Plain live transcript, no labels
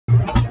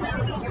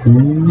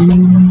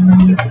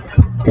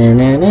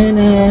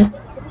Da-na-na-na.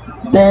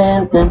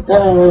 Da-da-da.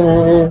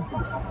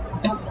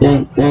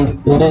 Ding, ding,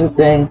 ding,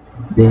 ding.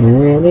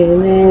 Ding,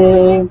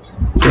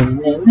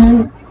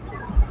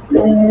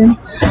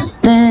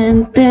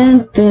 ding, ding,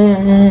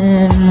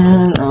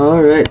 ding.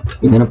 Alright,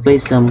 we're gonna play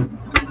some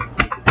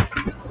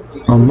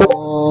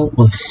Among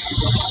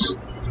Us.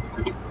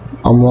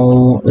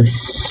 Among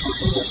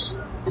Us.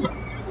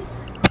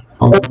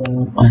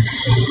 Among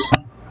Us.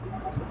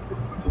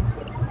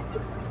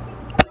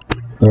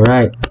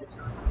 Alright.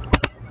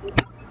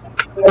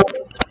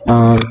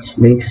 Let's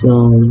make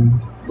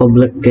some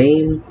public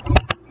game.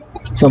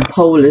 Some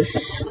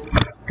police.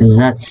 Cause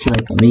that's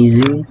like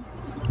amazing.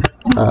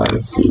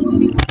 Let's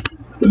see.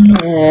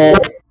 Yeah.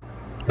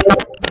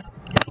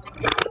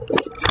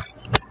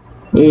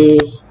 Hey.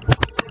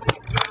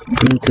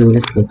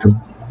 Let's go to.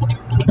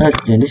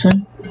 Let's do this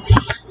one.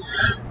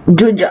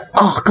 Georgia.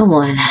 Oh, come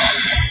on.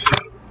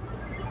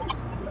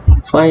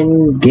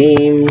 Find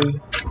game.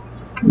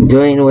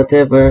 Join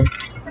whatever.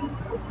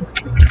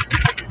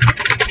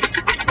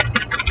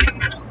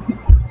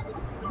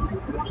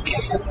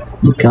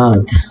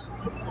 God.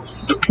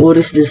 What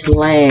is this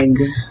lag?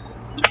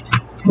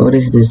 What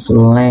is this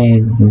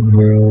lag,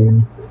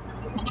 bro?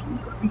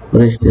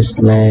 What is this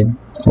lag?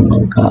 Oh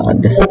my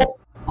god.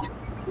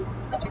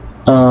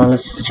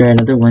 Let's just try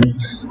another one.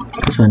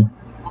 This one.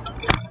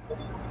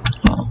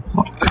 Oh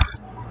fuck.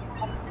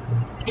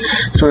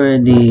 It's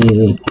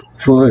already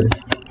full.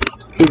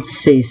 It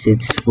says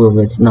it's full,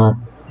 but it's not.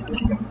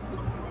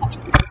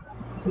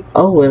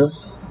 Oh well.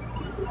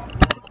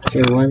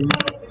 Okay, one.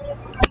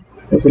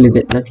 Hopefully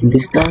get lucky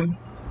this time.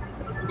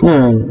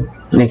 No.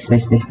 Next.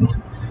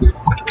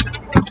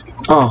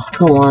 Oh,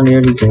 come on, they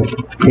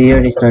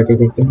already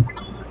started, I think.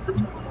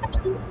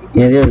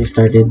 Yeah, they already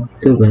started.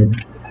 Too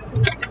bad.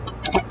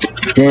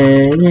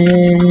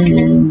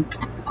 Then,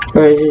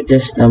 or is it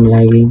just I'm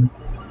lagging?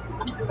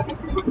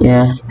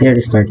 Yeah, they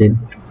already started.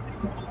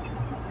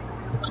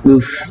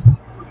 Oof.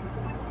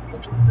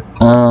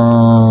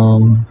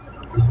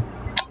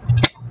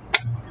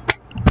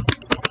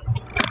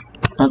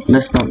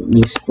 Let's not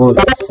be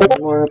sports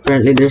anymore.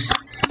 Apparently, there's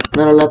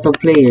not a lot of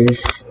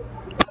players.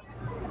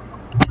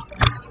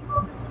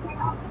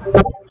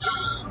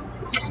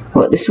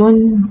 What, this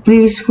one?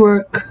 Please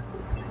work.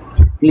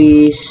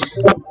 Please.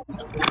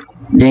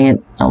 Dang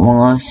it,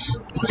 Among Us.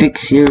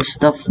 Fix your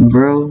stuff,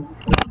 bro.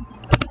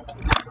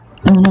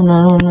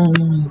 No.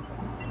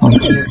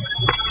 Okay.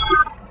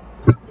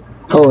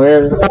 Oh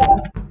well.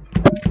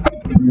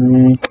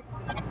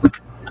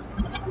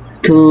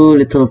 Two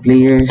little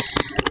players.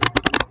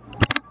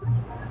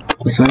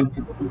 This one.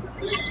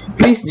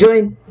 Please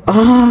join.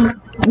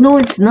 No,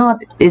 it's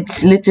not.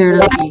 It's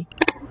literally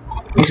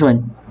this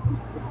one.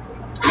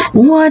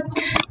 What?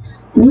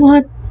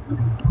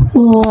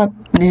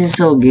 This is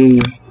so gay.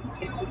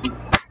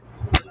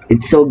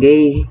 It's so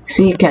gay.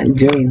 See, you can't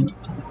join.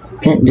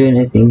 Can't join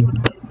anything.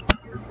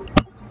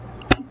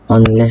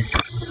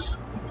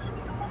 Unless.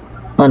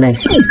 Oh,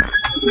 nice. This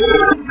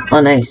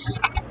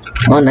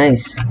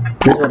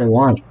is what I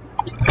want.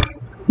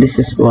 This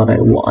is what I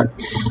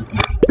want.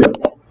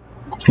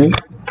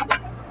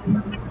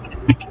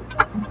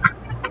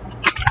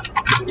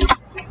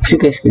 You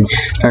guys could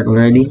start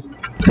already.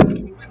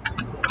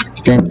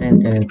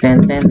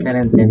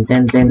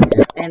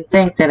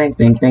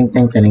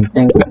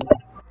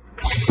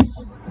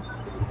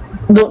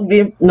 Don't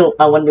be. No,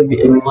 I want to be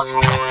imposter.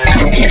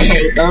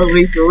 It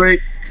always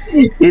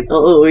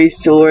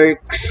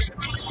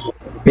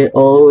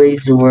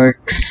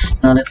works.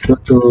 Now let's go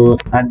to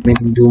admin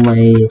and do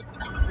my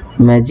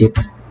magic.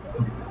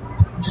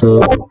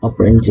 So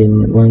upper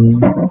engine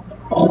 1.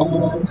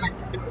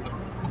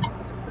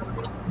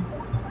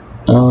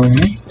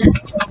 Alright.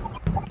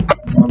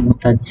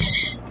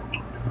 Sabotage.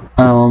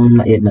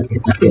 Not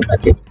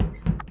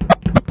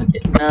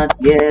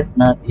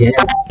yet.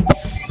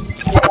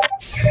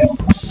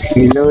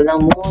 Stay low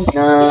lang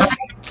muna.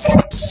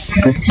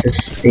 Let's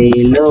just stay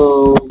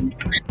low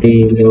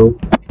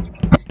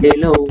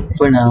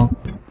for now.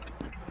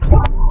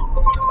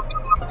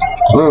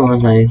 Where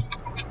was I?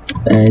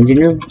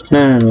 Engineer?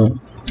 No.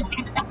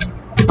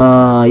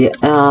 Yeah,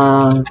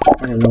 I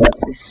don't know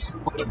what's this.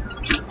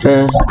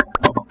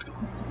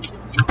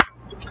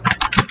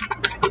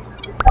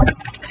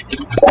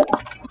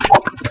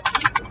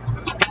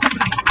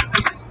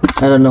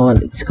 I don't know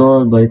what it's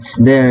called, but it's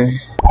there.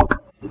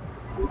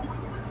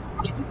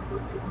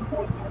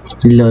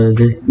 Lol,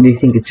 do you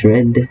think it's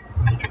red?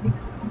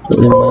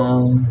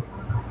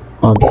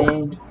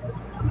 Okay.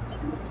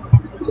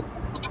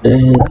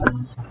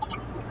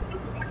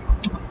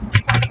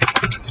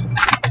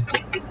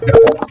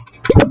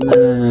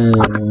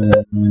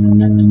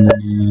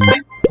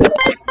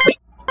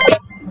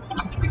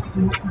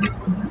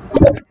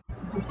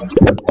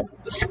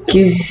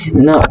 Skip.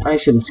 No, I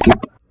shouldn't skip.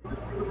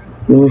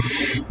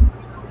 Oof.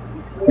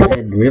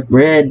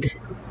 Red.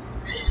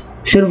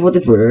 Should have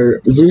voted for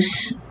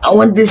Zeus. I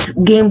want this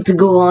game to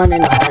go on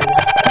and on.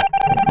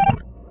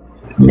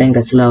 Dang,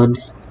 that's loud.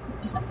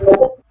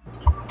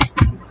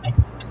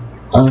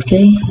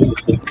 Okay.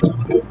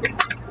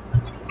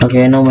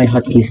 Okay, I know my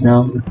hotkeys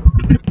now.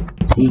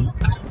 Let's see.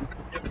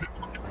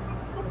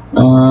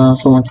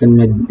 Someone's in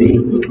mid B.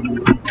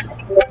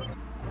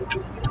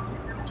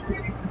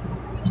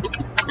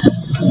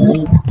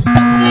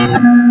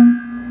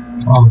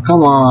 Oh,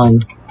 come on.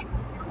 I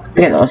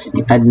think that was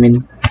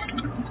admin.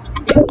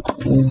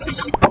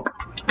 Yes.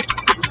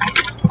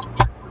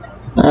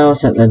 I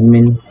was at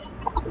admin.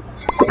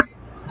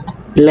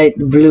 Light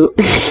blue.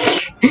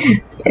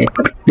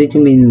 Did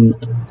you mean?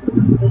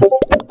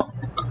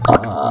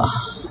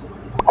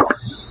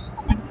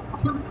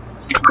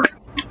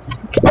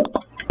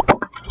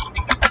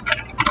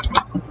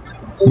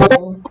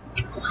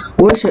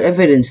 Where's your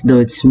evidence though?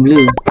 It's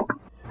blue.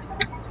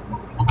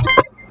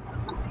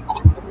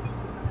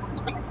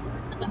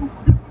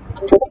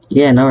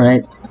 Yeah, no,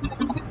 right?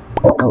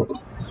 Oh,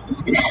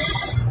 what's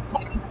this?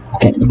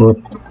 Can't vote.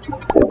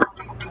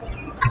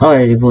 Oh, I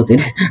already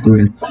voted.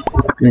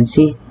 Couldn't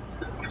see.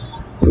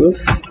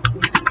 Proof?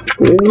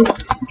 Proof?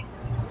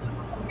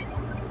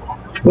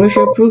 Where's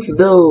your proof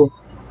though?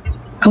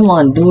 Come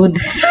on, dude.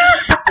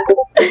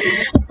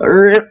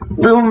 Rip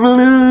to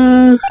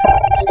blue.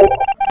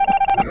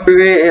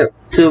 Rip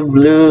to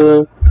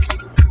blue.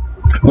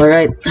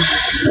 Alright.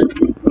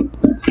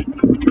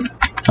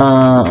 I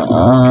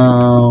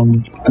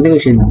think we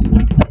should.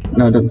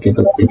 No, don't kill.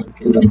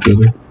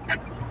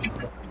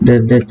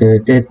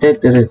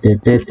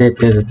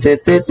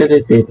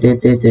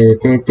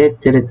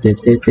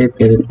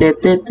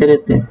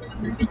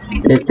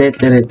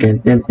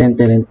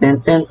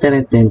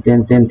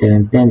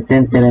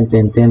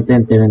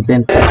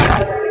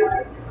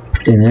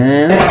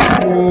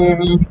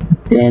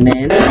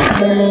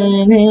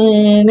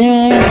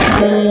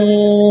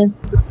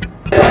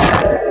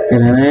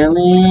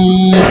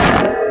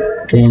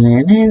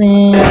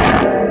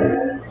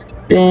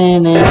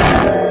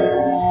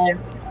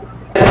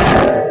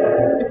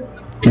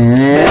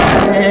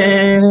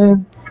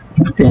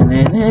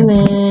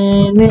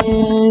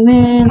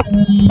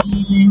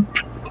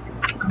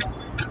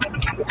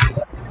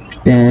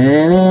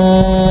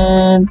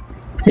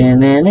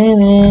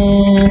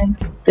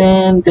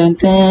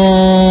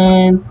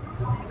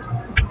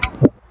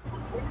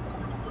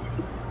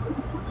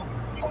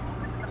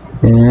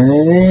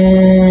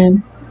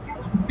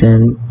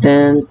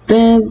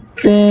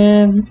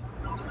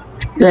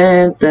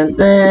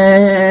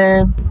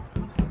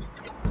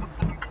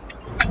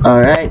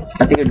 Alright,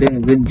 I think you're doing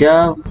a good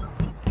job.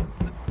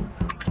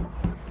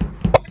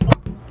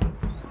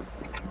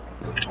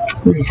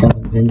 This is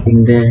someone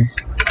venting there.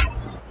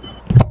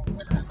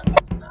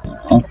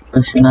 Of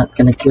course you're not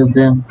gonna kill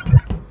them.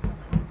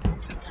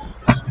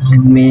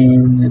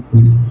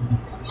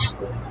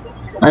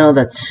 I know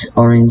that's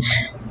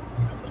orange.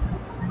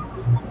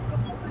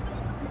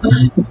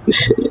 I think we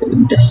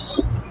should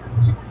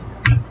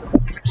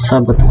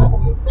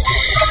sabotage.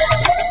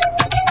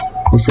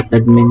 Who's that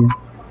admin?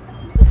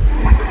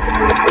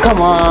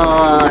 Come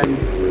on!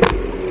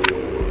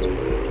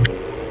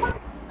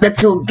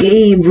 That's so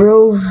gay,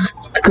 bro.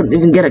 I couldn't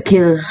even get a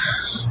kill.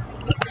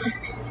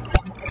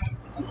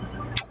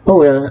 Oh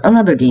well,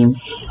 another game.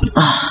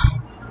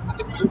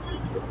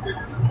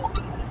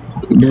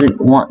 It doesn't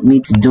want me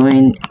to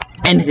join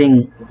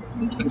anything.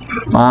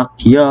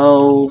 Fuck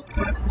yo.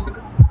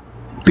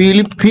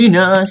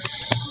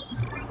 Pilipinas.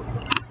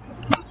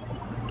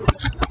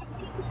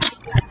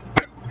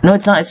 No,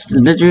 it's not. It's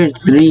literally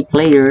 3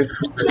 players.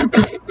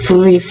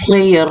 3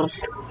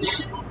 players.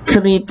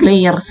 3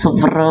 players,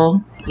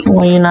 bro.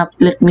 Why you not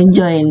let me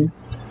join?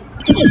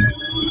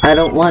 I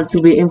don't want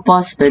to be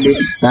imposter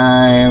this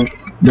time.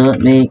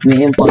 Don't make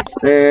me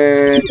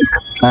imposter.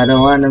 I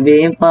don't wanna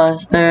be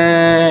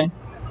imposter.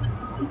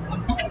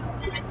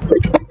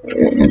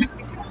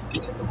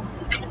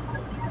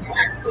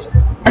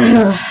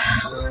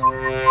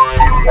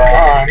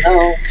 Oh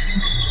no.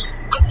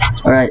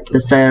 Alright,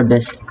 let's try our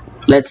best.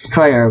 Let's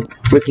try our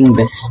freaking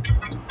best.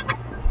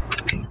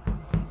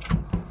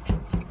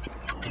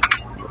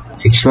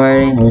 Fix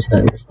wiring. Where's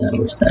that?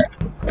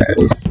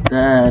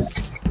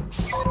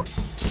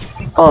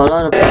 Oh, a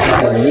lot of people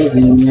are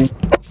leaving.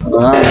 A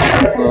lot of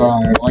people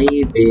are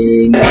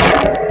leaving.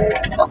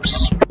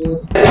 Oops.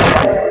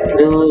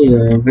 Blue,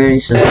 you're very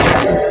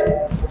suspicious.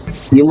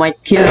 You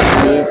might kill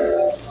me.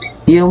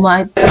 You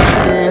might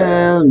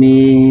kill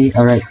me.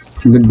 Alright,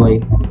 good boy.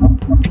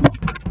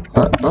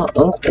 Let's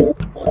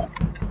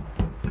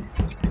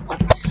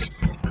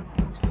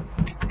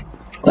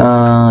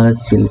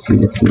see.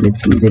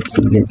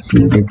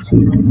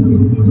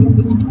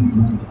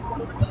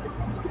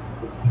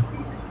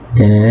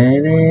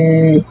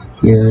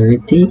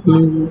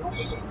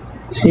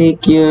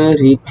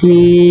 Security.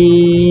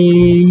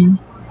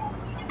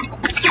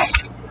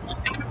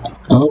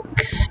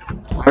 Okay.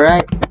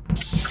 Alright.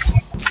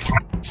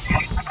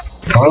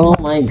 Oh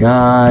my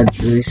god,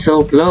 you're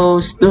so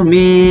close to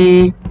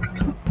me.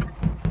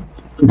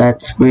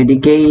 That's pretty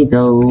gay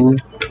though.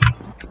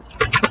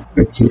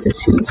 Let's see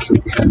this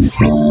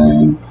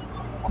one.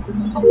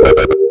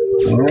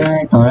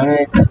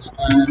 Alright, that's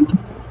done.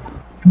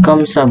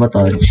 Come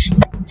sabotage.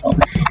 Oh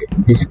shit,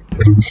 this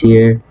is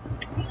here.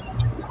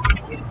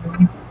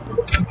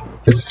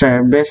 Let's try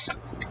our best.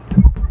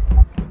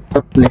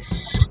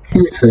 Toothless.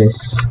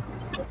 Toothless.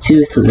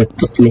 Toothless.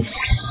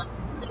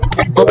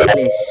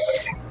 Toothless.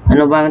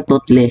 Ano ba ang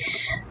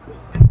toothless?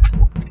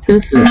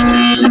 Toothless.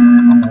 Oh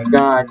my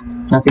god.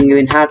 Nothing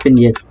even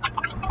happened yet.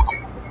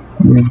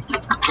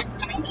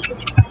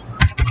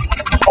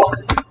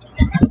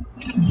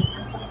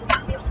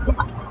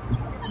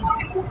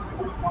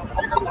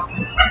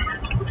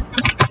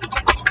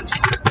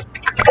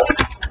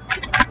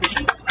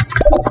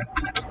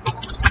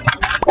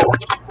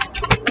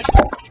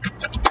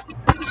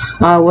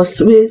 I was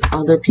with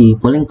other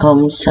people in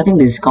comms. I think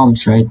this is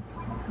comms, right?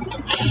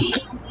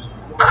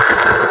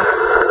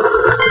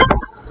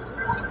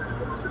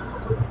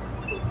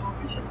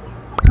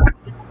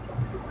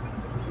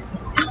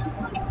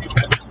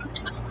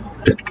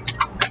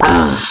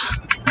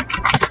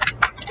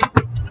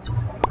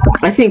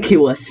 I think he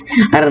was.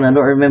 I don't know. I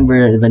don't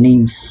remember the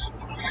names.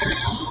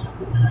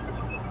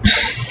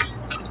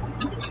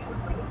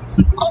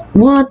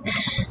 What?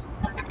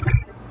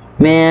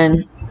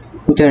 Man,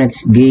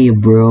 internet's gay,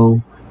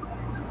 bro.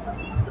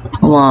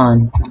 Come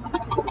on.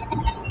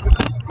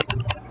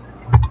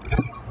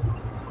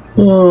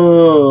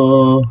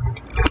 Oh,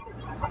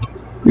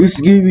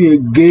 just give me a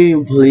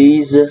game,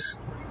 please.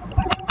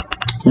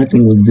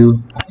 Nothing will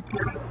do.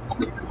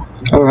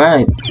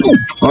 Alright.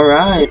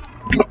 Alright.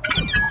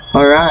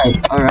 Alright.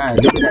 Alright.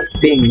 Look at that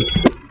ping.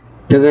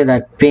 Look at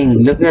that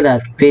ping. Look at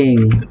that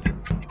ping.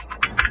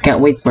 Can't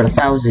wait for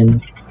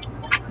 1,000.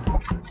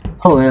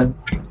 Oh well.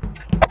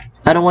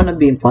 I don't want to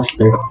be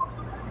imposter.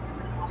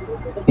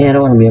 Yeah, I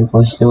don't want to be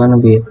imposter. I want to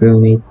be a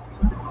crewmate.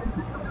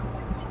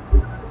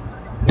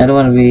 I don't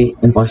want to be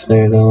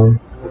imposter at all.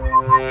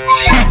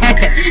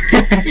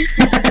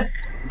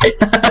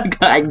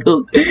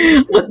 Gago.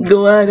 Ba't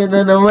gawa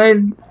na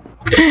naman?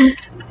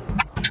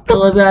 Gusto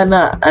ko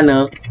sana,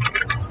 ano,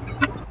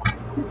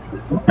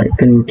 I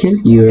can kill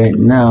you right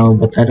now,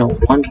 but I don't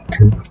want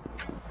to.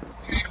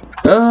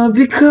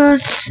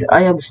 Because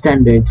I have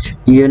standards,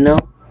 you know?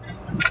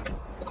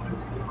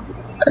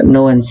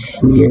 No one's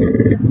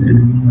here.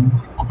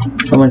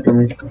 Someone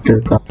coming to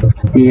the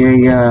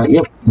cafeteria.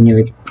 Yep, I knew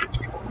it.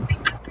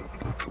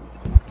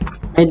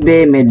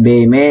 Med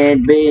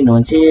bay. No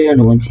one's here,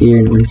 no one's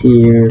here, no one's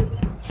here.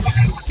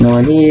 No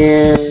one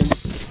here.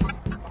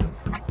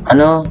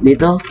 Ano?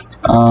 Dito?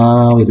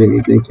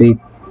 Wait.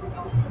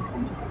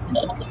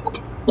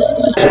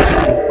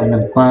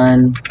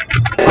 Fun.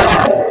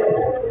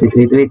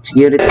 Wait.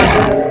 Security.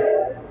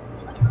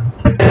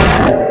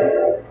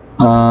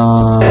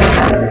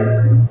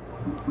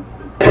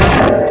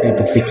 Try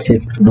to fix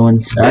it. No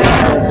one's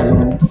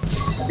alone.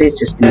 It's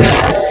just me.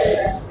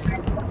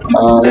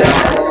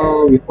 Let's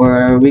go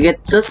before we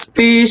get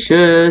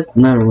suspicious.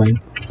 Never mind.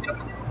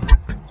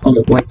 Oh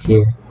look, what's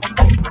here?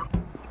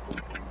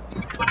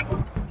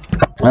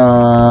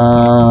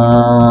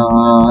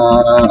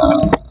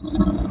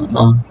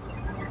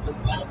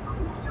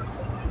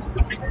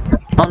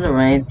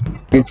 Alright,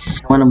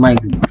 it's one of my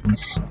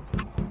goods.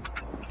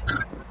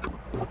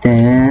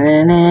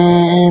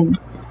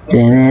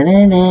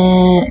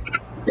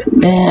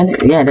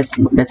 Yeah,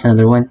 that's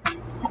another one.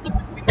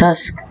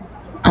 Task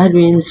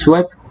admin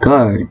swipe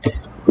card.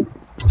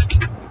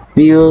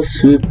 Fuel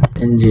sweep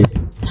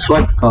engine.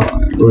 Swipe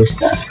card. Where's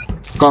that?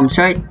 Comms,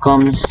 right?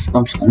 Comms.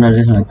 No,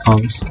 this one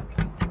comms.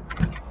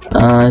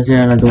 Is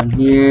there another one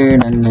here?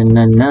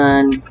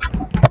 None.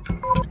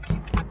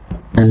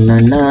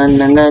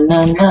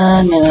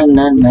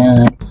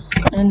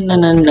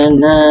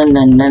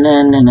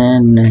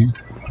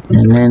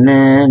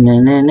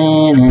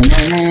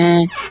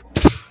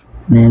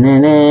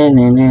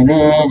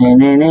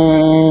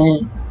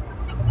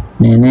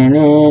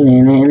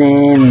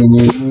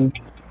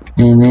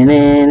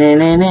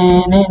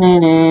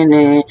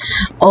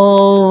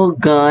 Oh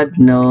god,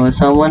 no,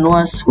 someone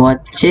was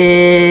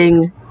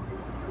watching.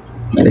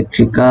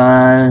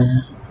 Electrical.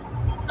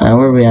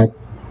 Where we at?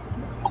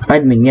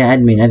 Admin, yeah,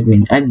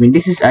 admin.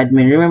 This is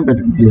admin. Remember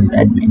that this is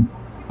admin.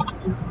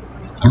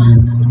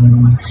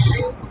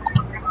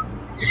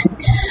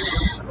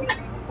 6.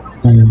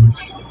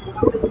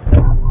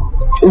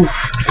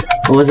 Oof.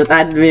 What was that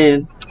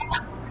admin?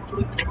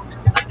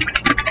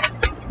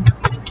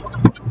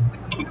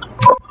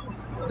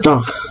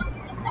 Oh,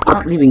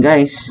 stop leaving,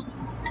 guys.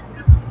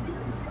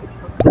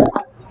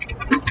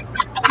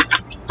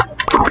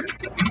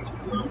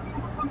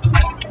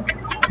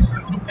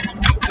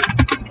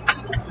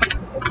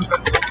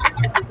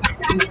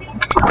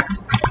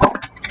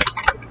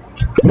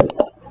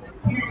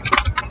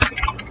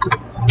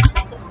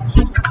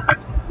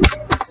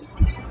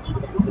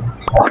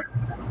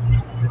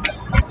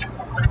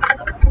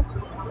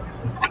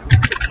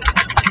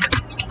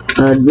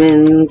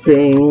 Admin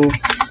thing.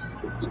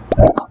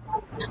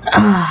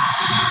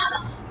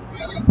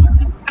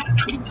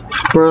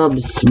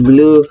 Probs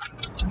blue.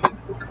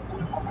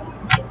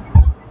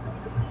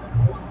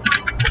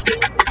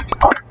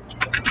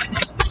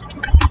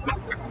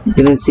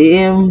 Didn't see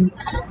him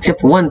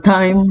except one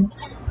time.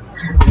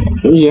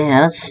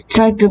 Yeah, let's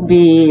try to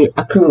be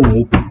a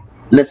crewmate.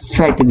 Let's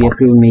try to be a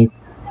crewmate.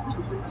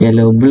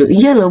 Yellow, blue,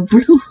 yellow,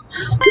 blue.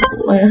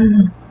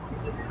 Well,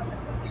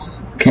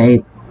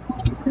 okay.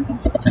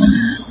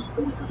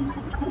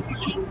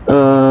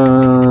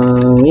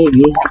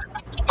 Maybe.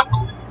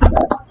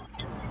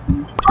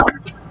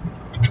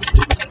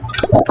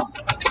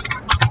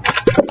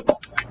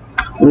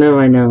 Never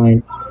mind, never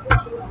mind.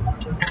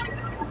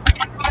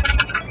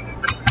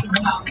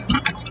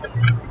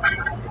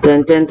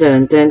 I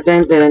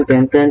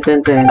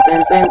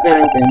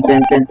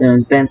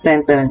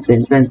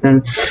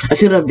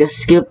should have just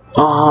skipped.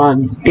 Oh,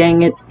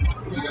 dang it.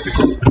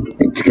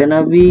 It's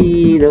gonna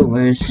be the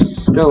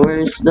worst. The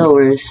worst. The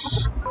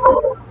worst.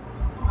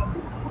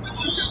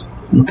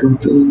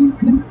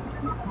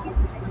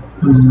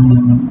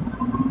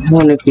 How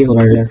many people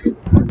are left?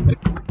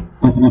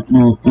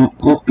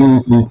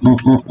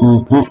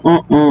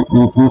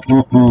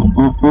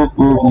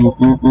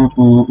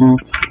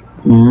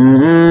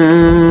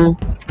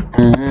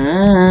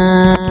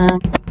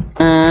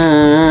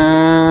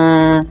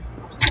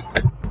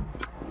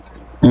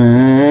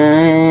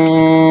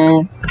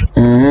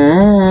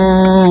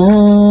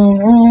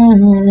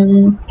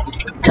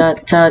 Cha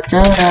cha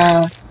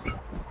cha.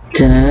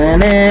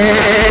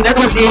 That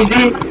was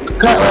easy.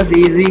 That was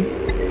easy.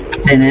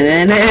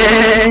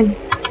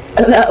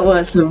 That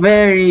was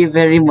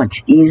very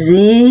much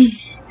easy.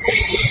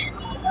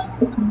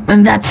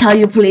 And that's how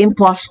you play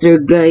Imposter,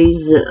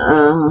 guys.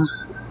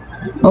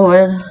 Oh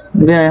well,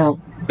 I'm gonna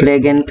play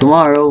again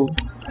tomorrow.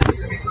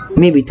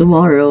 Maybe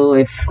tomorrow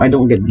if I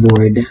don't get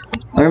bored.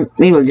 Or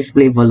maybe I'll just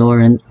play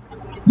Valorant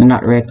and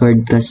not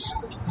record because,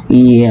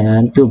 yeah,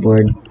 I'm too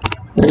bored.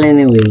 Well,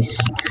 anyways,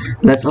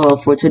 that's all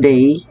for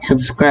today.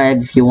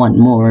 Subscribe if you want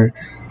more,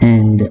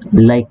 and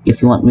like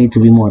if you want me to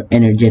be more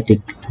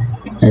energetic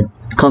at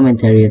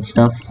commentary and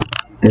stuff,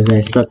 because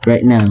I suck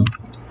right now.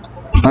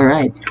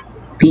 Alright,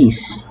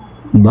 peace.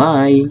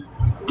 Bye.